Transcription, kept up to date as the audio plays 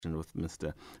with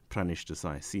Mr. Pranish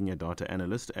Desai, Senior Data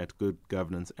Analyst at Good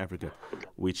Governance Africa.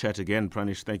 We chat again.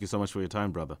 Pranish, thank you so much for your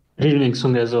time, brother. Good evening,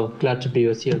 Sungezo. Glad to be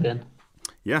with you again.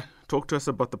 Yeah, talk to us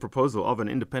about the proposal of an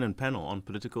independent panel on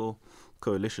political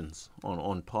coalitions,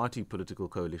 on party political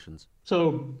coalitions.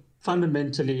 So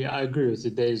fundamentally, I agree with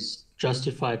you. There's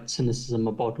justified cynicism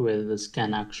about whether this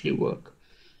can actually work.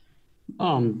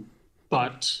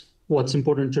 But what's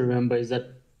important to remember is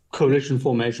that coalition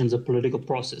formation is a political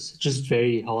process. It's just a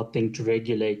very hard thing to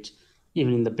regulate,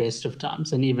 even in the best of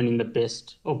times and even in the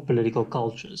best of political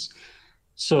cultures.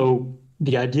 So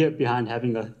the idea behind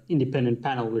having an independent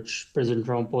panel, which President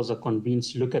Ramaphosa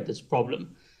convenes to look at this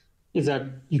problem, is that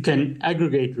you can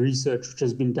aggregate research which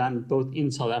has been done both in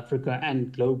South Africa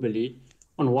and globally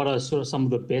on what are sort of some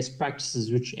of the best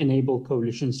practices which enable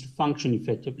coalitions to function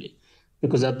effectively.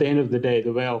 Because at the end of the day,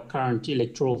 the way our current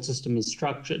electoral system is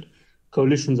structured,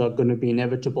 coalitions are going to be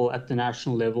inevitable at the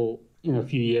national level in a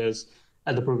few years,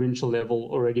 at the provincial level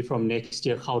already from next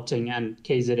year. Gauteng and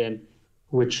KZN,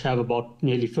 which have about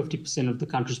nearly 50% of the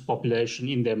country's population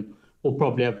in them, will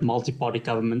probably have multi-party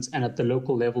governments. And at the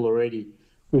local level already,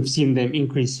 we've seen them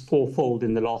increase fourfold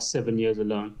in the last 7 years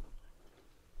alone.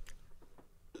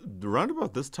 Around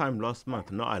about this time last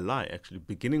month, no, I lie, actually,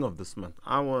 beginning of this month,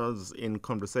 I was in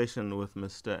conversation with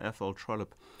Mr. Ethel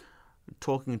Trollop,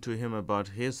 talking to him about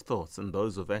his thoughts and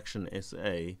those of Action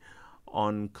SA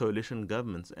on coalition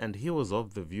governments. And he was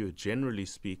of the view, generally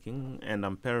speaking, and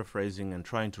I'm paraphrasing and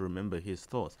trying to remember his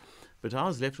thoughts, but I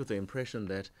was left with the impression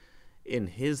that in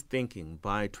his thinking,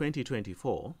 by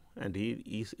 2024, and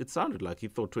it sounded like he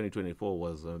thought 2024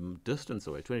 was a distance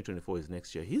away, 2024 is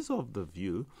next year, he's of the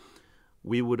view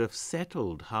we would have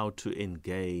settled how to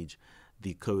engage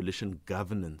the coalition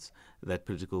governance that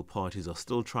political parties are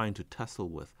still trying to tussle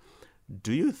with.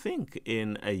 Do you think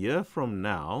in a year from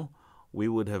now we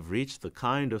would have reached the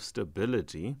kind of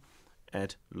stability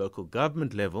at local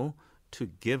government level to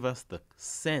give us the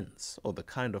sense or the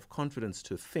kind of confidence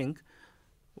to think,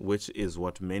 which is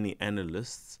what many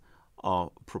analysts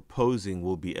are proposing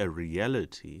will be a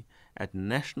reality at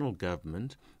national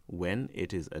government? When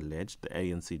it is alleged the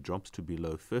ANC drops to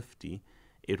below 50,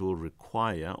 it will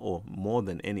require, or more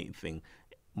than anything,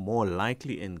 more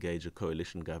likely engage a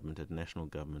coalition government at national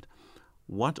government.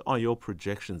 What are your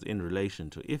projections in relation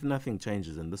to, if nothing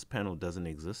changes and this panel doesn't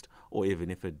exist, or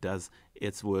even if it does,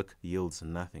 its work yields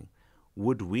nothing?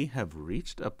 Would we have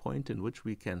reached a point in which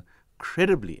we can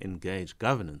credibly engage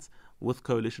governance with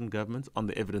coalition governments on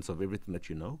the evidence of everything that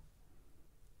you know?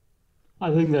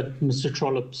 I think that Mr.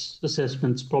 Trollop's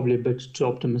assessment is probably a bit too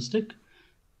optimistic.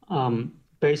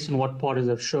 Based on what parties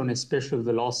have shown, especially over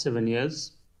the last 7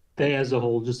 years, they as a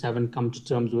whole just haven't come to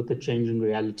terms with the changing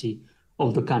reality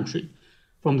of the country.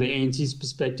 From the ANC's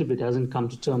perspective, it hasn't come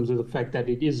to terms with the fact that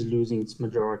it is losing its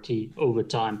majority over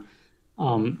time.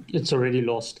 It's already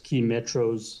lost key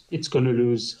metros. It's going to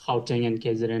lose Gauteng and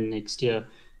KZN next year.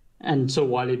 And so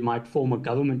while it might form a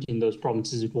government in those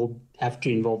provinces, it will have to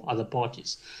involve other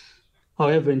parties.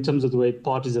 However, in terms of the way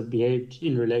parties have behaved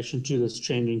in relation to this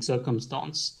changing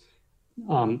circumstance,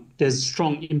 there's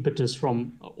strong impetus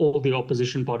from all the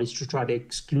opposition parties to try to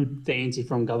exclude the ANC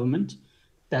from government.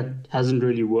 That hasn't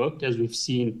really worked, as we've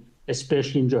seen,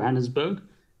 especially in Johannesburg.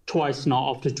 Twice now,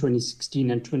 after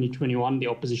 2016 and 2021, the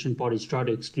opposition parties tried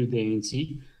to exclude the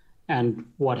ANC. And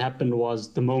what happened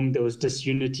was the moment there was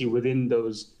disunity within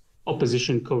those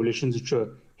opposition coalitions, which were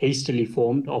hastily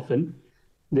formed often,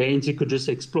 the ANC could just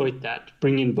exploit that,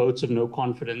 bring in votes of no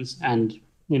confidence, and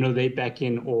they back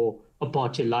in, or a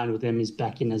party aligned with them is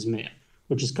back in as mayor,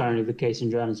 which is currently the case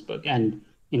in Johannesburg and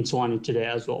in Tshwane today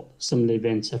as well. Similar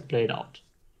events have played out.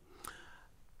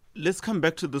 Let's come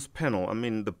back to this panel. I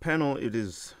mean, the panel,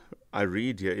 I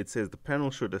read here, it says the panel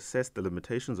should assess the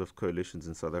limitations of coalitions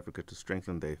in South Africa to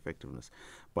strengthen their effectiveness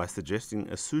by suggesting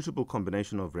a suitable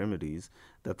combination of remedies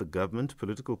that the government,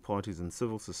 political parties, and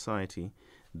civil society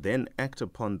then act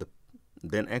upon that,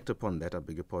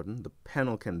 the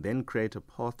panel can then create a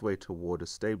pathway toward a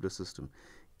stabler system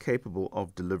capable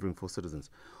of delivering for citizens.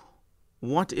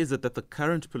 What is it that the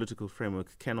current political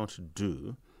framework cannot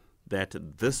do that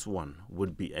this one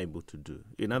would be able to do?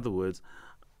 In other words,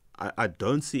 I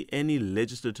don't see any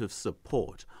legislative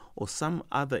support or some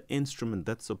other instrument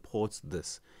that supports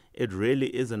this. It really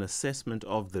is an assessment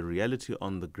of the reality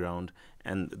on the ground,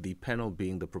 and the panel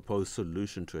being the proposed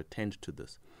solution to attend to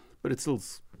this. But it's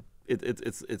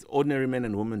ordinary men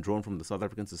and women drawn from the South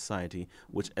African society,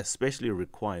 which especially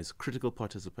requires critical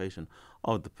participation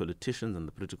of the politicians and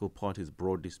the political parties,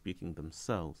 broadly speaking,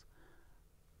 themselves.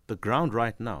 The ground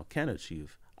right now can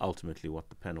achieve ultimately what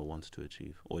the panel wants to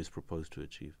achieve or is proposed to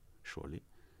achieve, surely.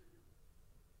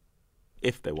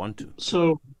 if they want to.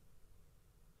 So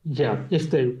yeah, if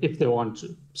they want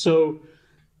to. So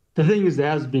the thing is, there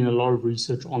has been a lot of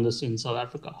research on this in South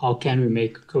Africa. How can we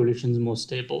make coalitions more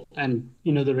stable? And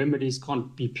the remedies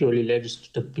can't be purely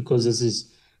legislative because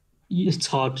it's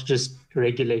hard to just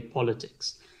regulate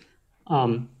politics.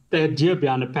 The idea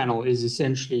behind a panel is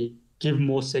essentially give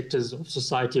more sectors of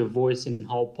society a voice in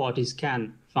how parties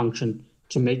can function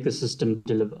to make the system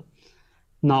deliver.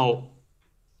 Now,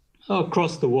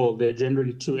 across the world, there are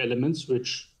generally two elements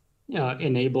which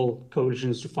enable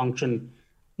coalitions to function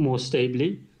more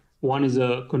stably. One is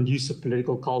a conducive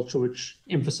political culture which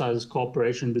emphasizes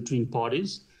cooperation between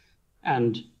parties,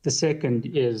 and the second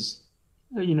is,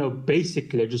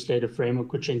 basic legislative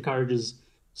framework which encourages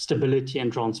stability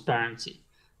and transparency.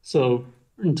 So,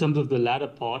 in terms of the latter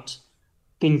part,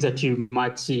 things that you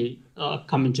might see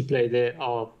come into play there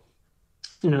are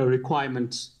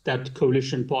requirement that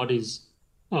coalition parties,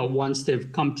 once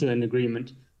they've come to an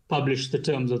agreement, publish the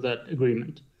terms of that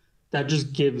agreement. That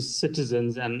just gives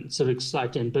citizens and civic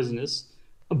society and business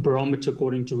a barometer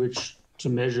according to which to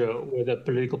measure whether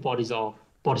political parties are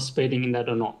participating in that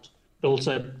or not. It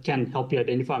also can help you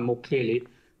identify more clearly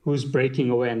who's breaking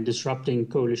away and disrupting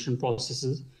coalition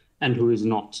processes and who is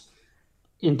not.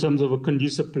 In terms of a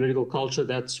conducive political culture,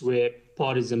 that's where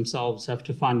parties themselves have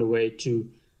to find a way to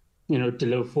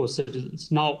deliver for citizens.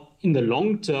 Now, in the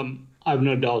long term, I have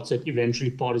no doubts that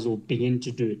eventually parties will begin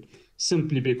to do it,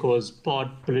 simply because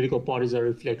political parties are a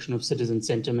reflection of citizen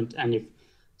sentiment. And if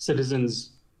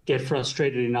citizens get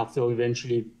frustrated enough, they'll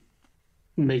eventually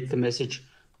make the message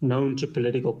known to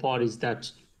political parties that,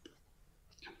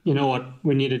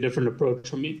 we need a different approach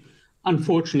from you.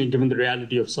 Unfortunately, given the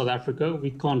reality of South Africa,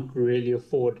 we can't really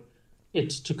afford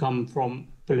it to come from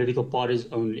political parties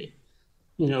only.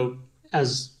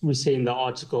 As we say in the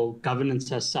article, governance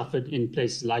has suffered in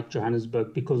places like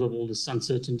Johannesburg because of all this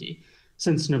uncertainty.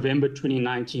 Since November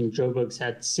 2019, Joburg's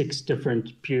had 6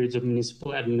 different periods of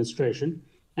municipal administration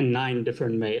and 9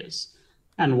 different mayors.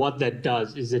 And what that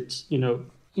does is it,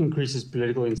 increases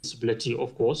political instability,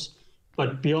 of course,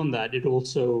 but beyond that, it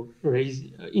also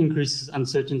increases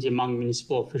uncertainty among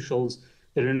municipal officials.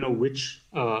 They don't know which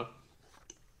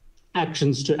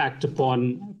actions to act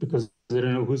upon because they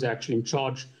don't know who's actually in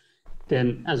charge.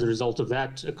 Then as a result of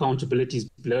that, accountability is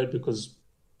blurred because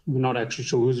we're not actually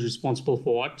sure who's responsible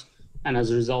for what. And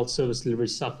as a result, service delivery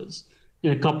suffers.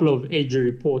 In a couple of AG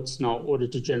reports now,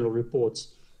 Auditor General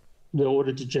reports, the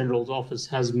Auditor General's office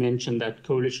has mentioned that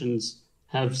coalitions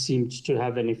have seemed to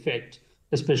have an effect,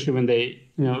 especially when they,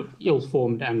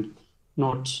 ill-formed and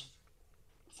not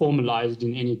formalized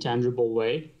in any tangible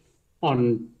way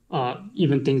on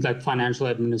even things like financial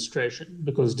administration,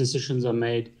 because decisions are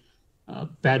made,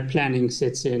 bad planning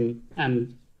sets in,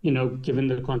 and given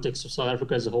the context of South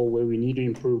Africa as a whole, where we need to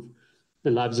improve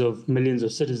the lives of millions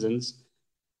of citizens,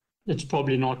 it's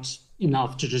probably not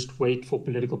enough to just wait for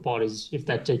political parties if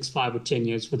that takes 5 or 10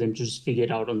 years for them to just figure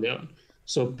it out on their own.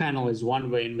 So a panel is one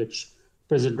way in which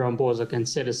President Ramaphosa can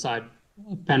set aside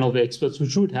a panel of experts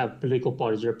which would have political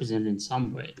parties represented in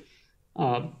some way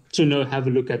to have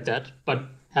a look at that, but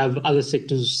have other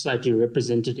sectors of society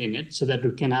represented in it so that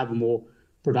we can have a more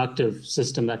productive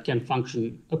system that can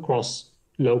function across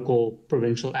local,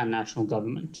 provincial, and national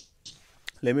government.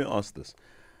 Let me ask this.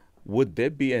 Would there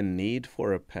be a need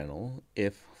for a panel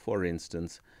if, for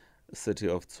instance, City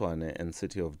of Tshwane and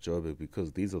City of Joburg,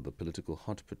 because these are the political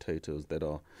hot potatoes that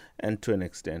are, and to an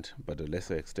extent, but a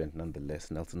lesser extent nonetheless,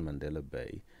 Nelson Mandela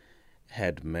Bay,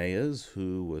 had mayors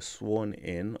who were sworn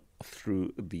in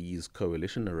through these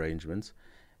coalition arrangements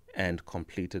and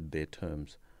completed their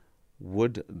terms?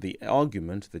 Would the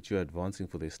argument that you're advancing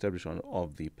for the establishment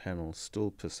of the panel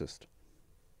still persist?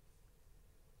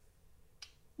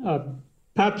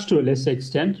 Perhaps to a lesser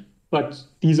extent, but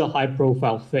these are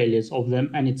high-profile failures of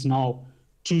them, and it's now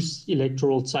 2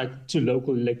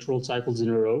 local electoral cycles in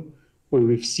a row where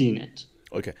we've seen it.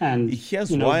 Okay. And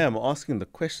here's why I'm asking the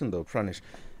question, though, Pranish.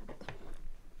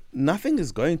 Nothing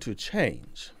is going to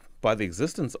change by the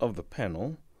existence of the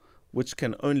panel, which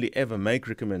can only ever make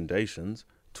recommendations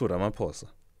to Ramaphosa.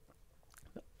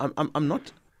 I'm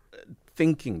not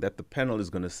thinking that the panel is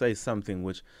going to say something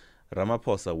which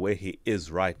Ramaphosa, where he is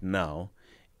right now,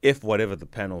 if whatever the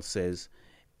panel says,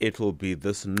 it will be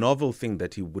this novel thing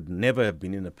that he would never have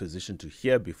been in a position to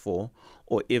hear before,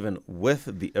 or even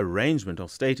with the arrangement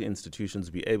of state institutions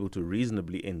be able to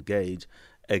reasonably engage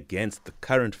against the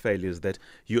current failures that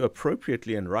you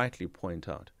appropriately and rightly point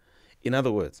out. In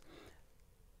other words,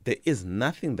 there is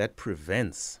nothing that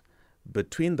prevents,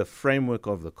 between the framework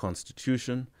of the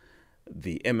Constitution,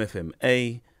 the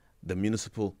MFMA, the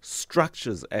Municipal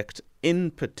Structures Act in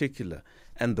particular,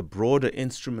 and the broader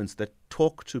instruments that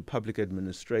talk to public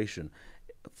administration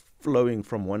flowing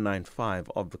from 195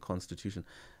 of the Constitution,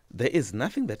 there is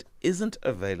nothing that isn't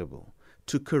available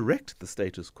to correct the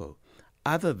status quo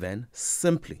other than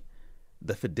simply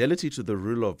the fidelity to the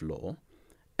rule of law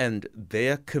and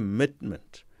their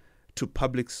commitment to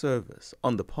public service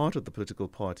on the part of the political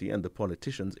party and the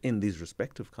politicians in these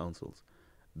respective councils.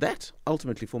 That,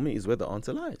 ultimately, for me, is where the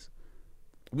answer lies.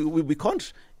 We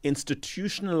can't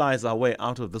institutionalize our way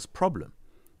out of this problem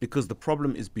because the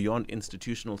problem is beyond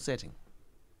institutional setting.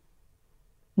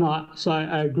 No, so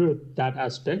I agree with that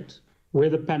aspect. Where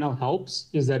the panel helps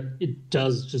is that it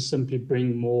does just simply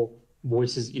bring more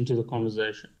voices into the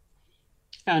conversation.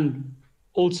 And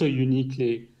also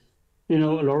uniquely, a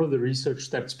lot of the research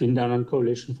that's been done on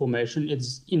coalition formation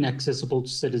is inaccessible to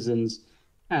citizens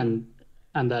and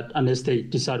that unless they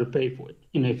decide to pay for it.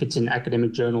 If it's in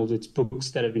academic journals, it's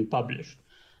books that have been published.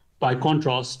 By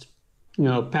contrast,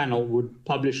 a panel would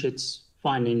publish its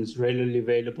findings readily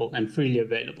available and freely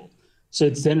available. So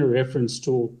it's then a reference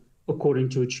tool according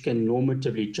to which you can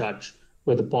normatively judge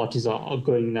whether parties are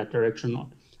going in that direction or not.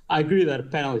 I agree that a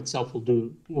panel itself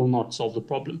will not solve the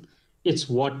problem. It's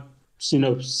what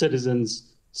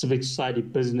citizens, civic society,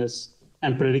 business,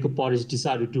 and political parties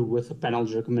decide to do with the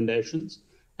panel's recommendations.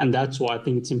 And that's why I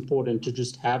think it's important to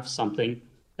just have something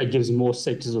that gives more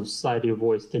sectors of society a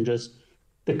voice than just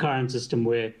the current system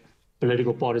where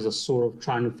political parties are sort of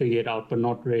trying to figure it out, but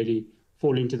not really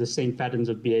fall into the same patterns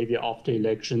of behavior after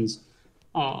elections,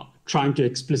 trying to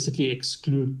explicitly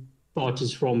exclude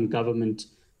parties from government,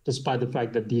 despite the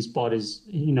fact that these parties,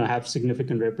 have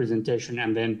significant representation.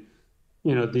 And then,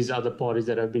 these other parties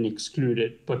that have been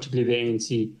excluded, particularly the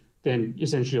ANC, then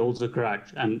essentially holds a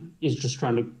grudge and is just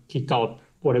trying to kick out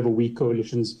whatever weak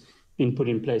coalitions been put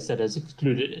in place that has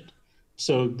excluded it.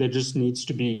 So there just needs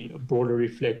to be a broader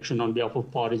reflection on behalf of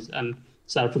parties and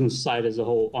South African society as a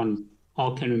whole on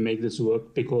how can we make this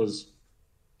work, because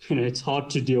it's hard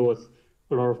to deal with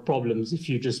a lot of problems if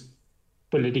you're just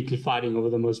politically fighting over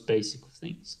the most basic of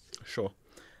things. Sure.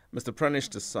 Mr. Pranish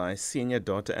Desai, Senior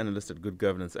Data Analyst at Good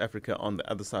Governance Africa, on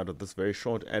the other side of this very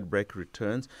short ad break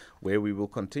returns, where we will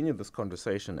continue this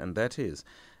conversation, and that is,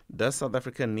 does South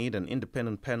Africa need an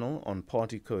independent panel on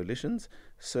party coalitions?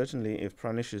 Certainly, if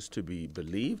Pranish is to be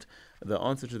believed, the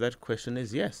answer to that question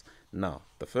is yes. Now,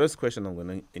 the first question I'm going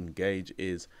to engage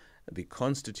is the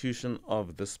constitution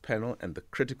of this panel and the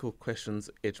critical questions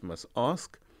it must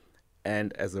ask,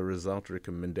 and as a result,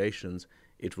 recommendations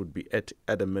it would be at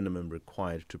a minimum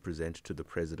required to present to the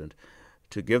president,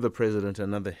 to give the president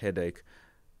another headache.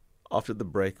 After the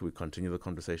break, we continue the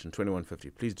conversation. 2150.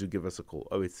 Please do give us a call.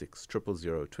 086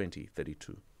 000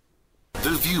 2032. The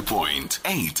Viewpoint,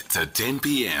 8 to 10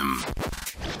 p.m.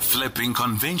 Flipping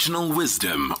conventional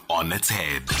wisdom on its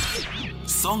head.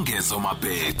 Songezo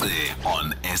Mapete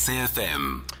on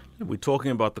SAFM. We're talking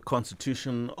about the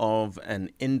constitution of an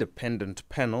independent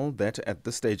panel that, at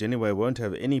this stage anyway, won't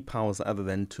have any powers other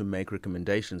than to make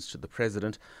recommendations to the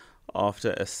president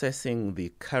after assessing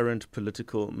the current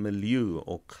political milieu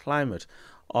or climate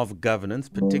of governance,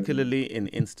 particularly in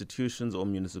institutions or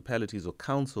municipalities or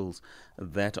councils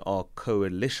that are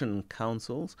coalition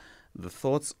councils. The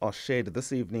thoughts are shared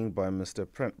this evening by Mr.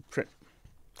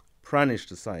 Pranish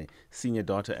Desai, Senior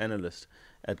Data Analyst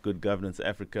at Good Governance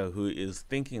Africa, who is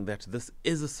thinking that this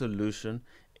is a solution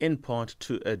in part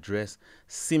to address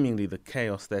seemingly the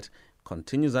chaos that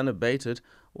continues unabated,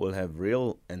 will have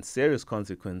real and serious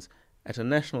consequence at a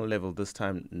national level this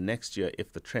time next year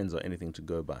if the trends are anything to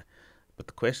go by. But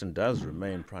the question does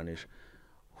remain, Pranish,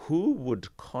 who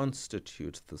would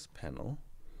constitute this panel?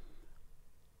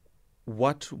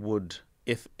 What would,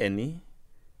 if any,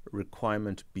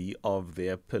 requirement be of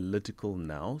their political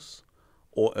nous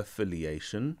or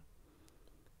affiliation?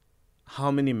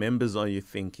 How many members are you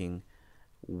thinking?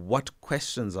 What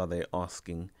questions are they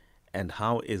asking? And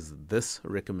how is this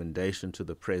recommendation to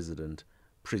the president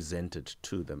presented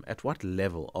to them? At what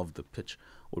level of the pitch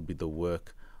would be the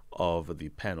work of the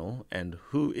panel, and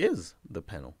who is the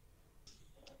panel?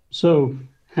 So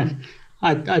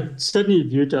I certainly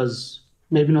view it as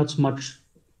maybe not so much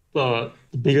the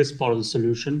biggest part of the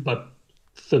solution, but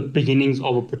the beginnings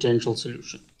of a potential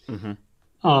solution.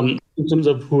 Mm-hmm. In terms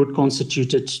of who would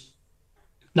constitute it,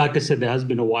 like I said, there has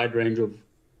been a wide range of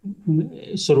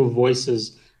sort of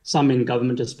voices, some in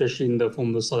government, especially in the form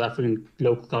of the South African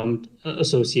Local Government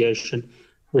Association,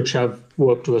 which have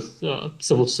worked with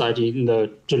civil society in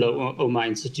the Tula Oma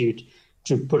Institute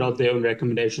to put out their own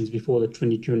recommendations before the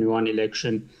 2021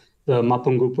 election. The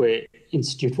Mapungubwe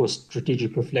Institute for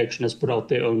Strategic Reflection has put out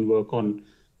their own work on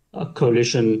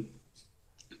coalition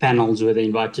panels where they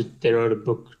wrote a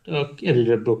book,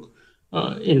 edited a book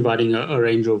inviting a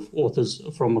range of authors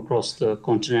from across the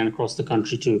continent and across the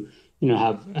country to,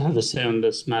 have a say on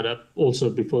this matter. Also,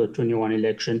 before the 21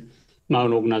 election, my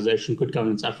own organization, Good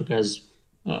Governance Africa, has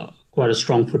quite a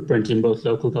strong footprint in both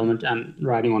local government and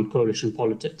riding on coalition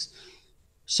politics.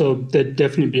 So there'd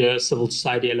definitely be a civil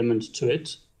society element to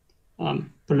it.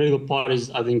 Political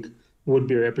parties, I think, would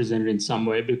be represented in some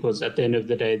way because at the end of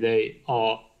the day, they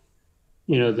are,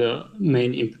 the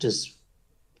main impetus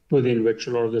within which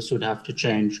a lot of this would have to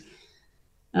change.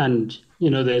 And,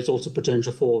 there's also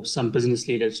potential for some business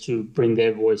leaders to bring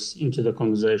their voice into the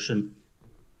conversation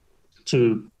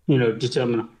to,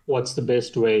 determine what's the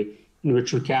best way in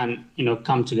which we can,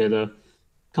 come together,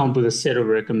 come up with a set of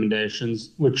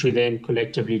recommendations, which we then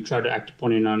collectively try to act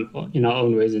upon in our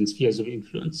own ways and spheres of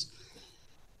influence.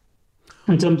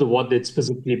 In terms of what they'd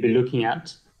specifically be looking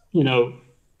at,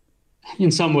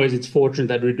 in some ways it's fortunate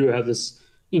that we do have this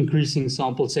increasing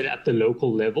sample set at the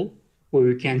local level where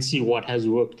we can see what has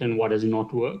worked and what has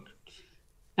not worked.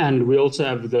 And we also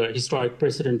have the historic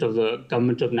precedent of the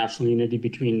Government of National Unity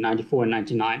between 94 and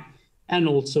 99, and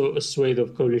also a swathe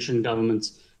of coalition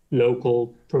governments,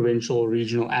 local, provincial,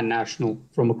 regional, and national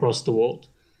from across the world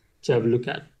to have a look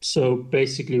at. So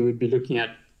basically, we'd be looking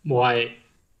at why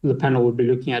the panel would be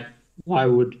looking at why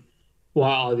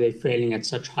are they failing at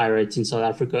such high rates in South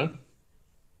Africa?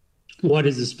 What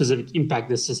is the specific impact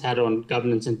this has had on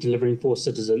governance and delivering for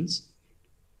citizens?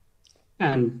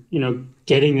 And,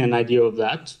 getting an idea of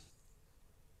that,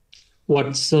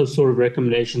 what sort of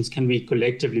recommendations can we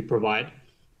collectively provide,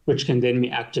 which can then be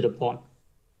acted upon?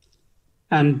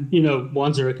 And,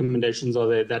 once the recommendations are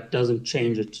there, that doesn't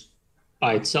change it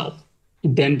by itself.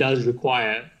 It then does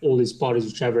require all these parties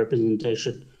which have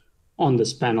representation on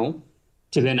this panel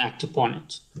to then act upon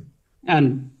it.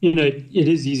 And, it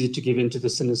is easy to give into the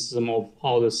cynicism of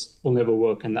how this will never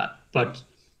work and that, but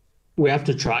we have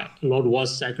to try. A lot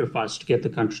was sacrificed to get the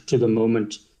country to the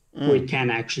moment where we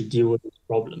can actually deal with these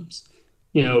problems.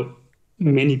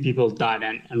 Many people died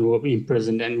and were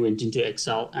imprisoned and went into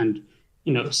exile. And,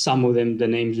 some of them, the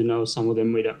names some of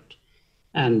them we don't.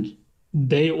 And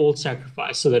they all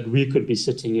sacrificed so that we could be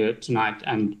sitting here tonight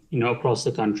and, across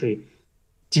the country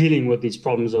dealing with these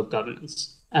problems of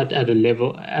governance at a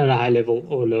high level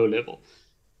or low level.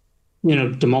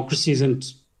 Democracy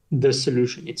isn't the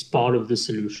solution. It's part of the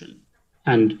solution.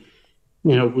 And,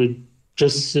 we're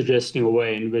just suggesting a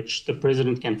way in which the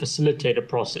president can facilitate a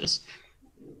process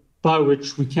by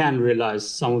which we can realize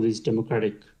some of these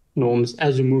democratic norms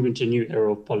as we move into a new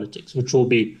era of politics, which will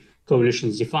be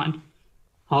coalitions defined.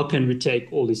 How can we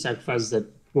take all these sacrifices that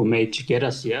were made to get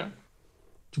us here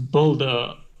to build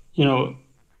a,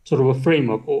 sort of a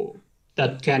framework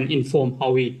that can inform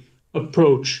how we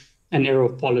approach an era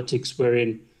of politics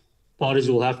wherein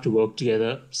parties will have to work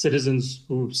together. Citizens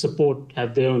who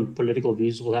have their own political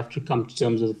views will have to come to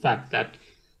terms with the fact that,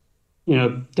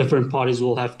 different parties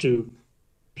will have to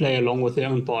play along with their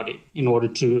own party in order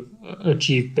to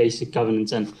achieve basic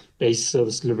governance and basic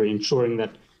service delivery, ensuring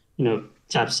that,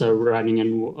 taps are running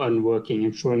and working,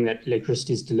 ensuring that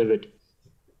electricity is delivered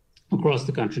across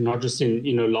the country, not just in,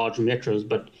 large metros,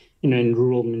 but, in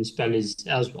rural municipalities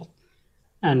as well.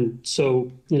 And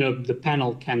so, the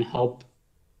panel can help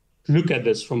look at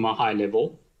this from a high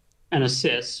level and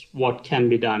assess what can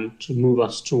be done to move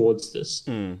us towards this,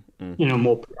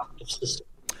 more productive system.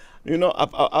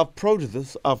 I've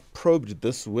probed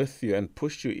this with you and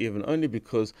pushed you even only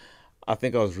because I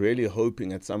think I was really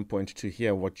hoping at some point to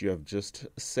hear what you have just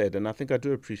said. And I think I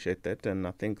do appreciate that. And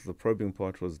I think the probing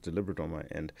part was deliberate on my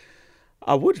end.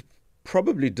 I would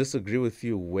probably disagree with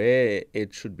you where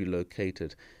it should be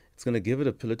located. It's going to give it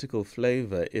a political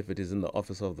flavor if it is in the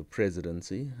office of the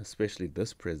presidency, especially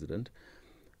this president,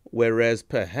 whereas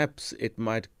perhaps it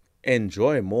might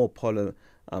enjoy more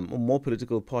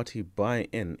political party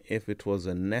buy-in if it was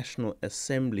a National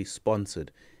Assembly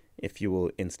sponsored, if you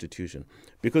will, institution.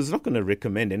 Because it's not going to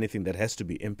recommend anything that has to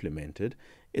be implemented.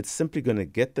 It's simply going to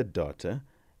get the data,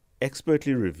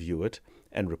 expertly review it,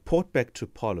 and report back to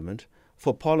Parliament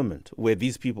for Parliament, where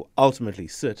these people ultimately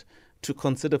sit, to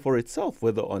consider for itself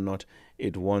whether or not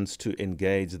it wants to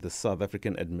engage the South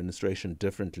African administration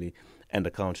differently and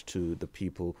account to the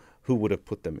people who would have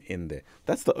put them in there.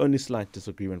 That's the only slight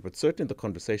disagreement, but certainly the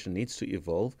conversation needs to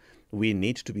evolve. We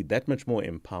need to be that much more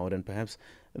empowered, and perhaps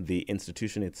the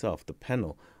institution itself, the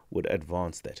panel, would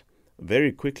advance that.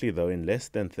 Very quickly, though, in less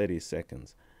than 30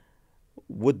 seconds,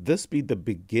 would this be the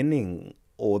beginning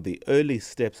or the early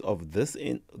steps of this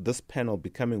panel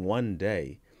becoming one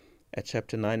day a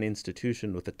Chapter 9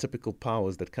 institution with the typical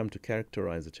powers that come to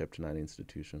characterize a Chapter 9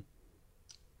 institution?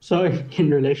 So in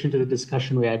relation to the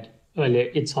discussion we had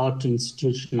earlier, it's hard to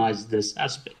institutionalize this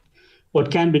aspect.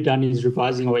 What can be done is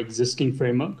revising our existing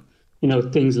framework.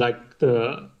 Things like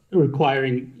the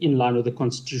requiring, in line with the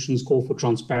Constitution's call for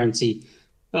transparency,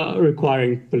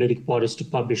 requiring political parties to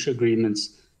publish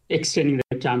agreements, extending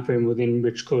the time frame within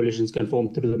which coalitions can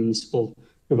form through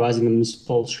revising the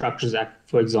Municipal Structures Act,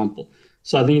 for example.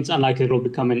 So I think it's unlikely it will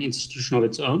become an institution of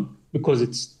its own because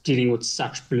it's dealing with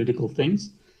such political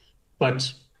things.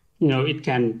 But, it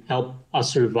can help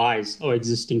us revise our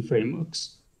existing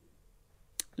frameworks.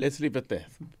 Let's leave it there.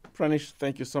 Pranish,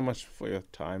 thank you so much for your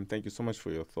time. Thank you so much for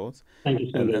your thoughts. Thank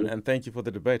you, and thank you for the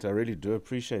debate. I really do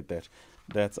appreciate that.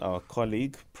 That's our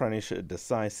colleague, Pranish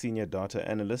Desai, Senior Data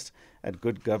Analyst at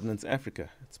Good Governance Africa.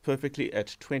 It's perfectly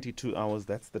at 22 hours.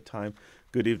 That's the time.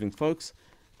 Good evening, folks.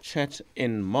 Chat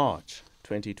in March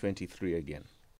 2023 again.